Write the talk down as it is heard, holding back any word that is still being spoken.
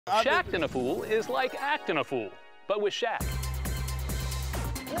Shaqtin' a fool is like acting a fool, but with Shaq.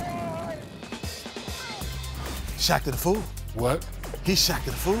 Shaqtin' a fool? What? He's Shaqtin'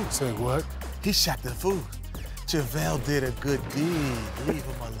 a fool. Say what? He's Shaqtin' a fool. JaVale did a good deed. Leave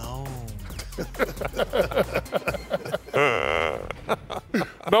him alone.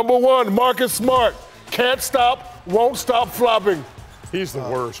 Number 1, Marcus Smart. Can't stop, won't stop flopping. He's the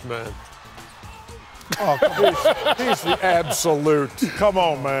worst, man. Oh, he's the absolute. Come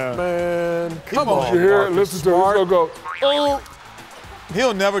on, man. Man, come on. You hear it? Marcus Listen to it. He's gonna go, oh.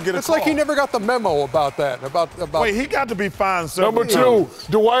 He'll never get a It's call. like he never got the memo about that. About. Wait, he got to be fined. Number 2,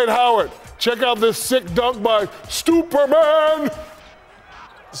 Dwight Howard. Check out this sick dunk by Superman.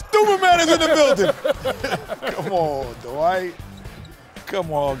 Superman is in the building. Come on, Dwight.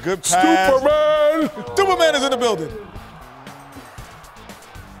 Come on, good pass. Superman. Superman is in the building.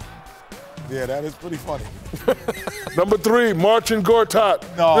 Yeah, that is pretty funny. Number 3, Marcin Gortat.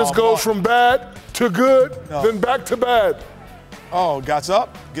 No, this goes from bad to good, No. then back to bad. Oh, gets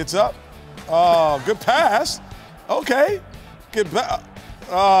up. Oh, good pass. Okay. Get back.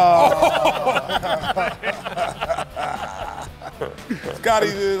 Oh.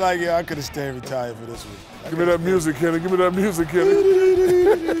 Scotty, like, yeah, I could have stayed retired for this one. Give me that music, Kenny. Give me that music, Kenny.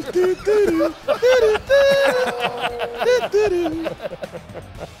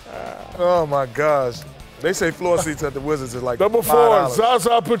 Oh, my gosh. They say floor seats at the Wizards is like Number 4, $5.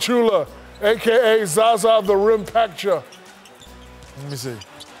 Zaza Pachulia, a.k.a. Zaza the Rim Pacture. Let me see.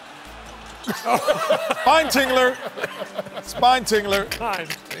 Spine tingler. Spine tingler. Spine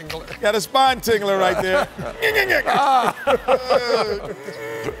tingler. Got a spine tingler right there.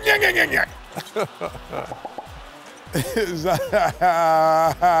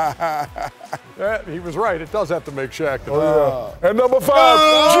 He was right. It does have to make Shaq. And number 5,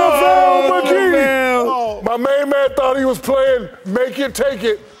 JaVale McGee. My main man thought he was playing Make It, Take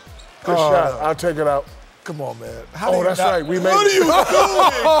It. Good shot. I'll take it out. Come on, man. That's right. We made What it. are you doing,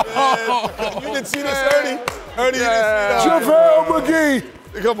 man? You didn't see this, Ernie? Ernie, you didn't see that? JaVale McGee.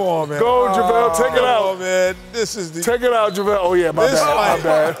 Come on, man. Go, JaVale. Take it out. Come on, man. This is the... Take it out, JaVale. Oh, yeah, my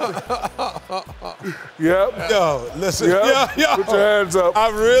bad. Yep. Yo, listen. Yep. Yo. Put your hands up. I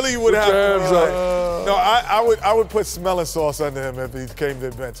really would have Put your to, hands like, up. no, I would put smelling sauce under him if he came to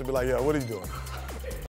the bench and be like, yo, what are you doing?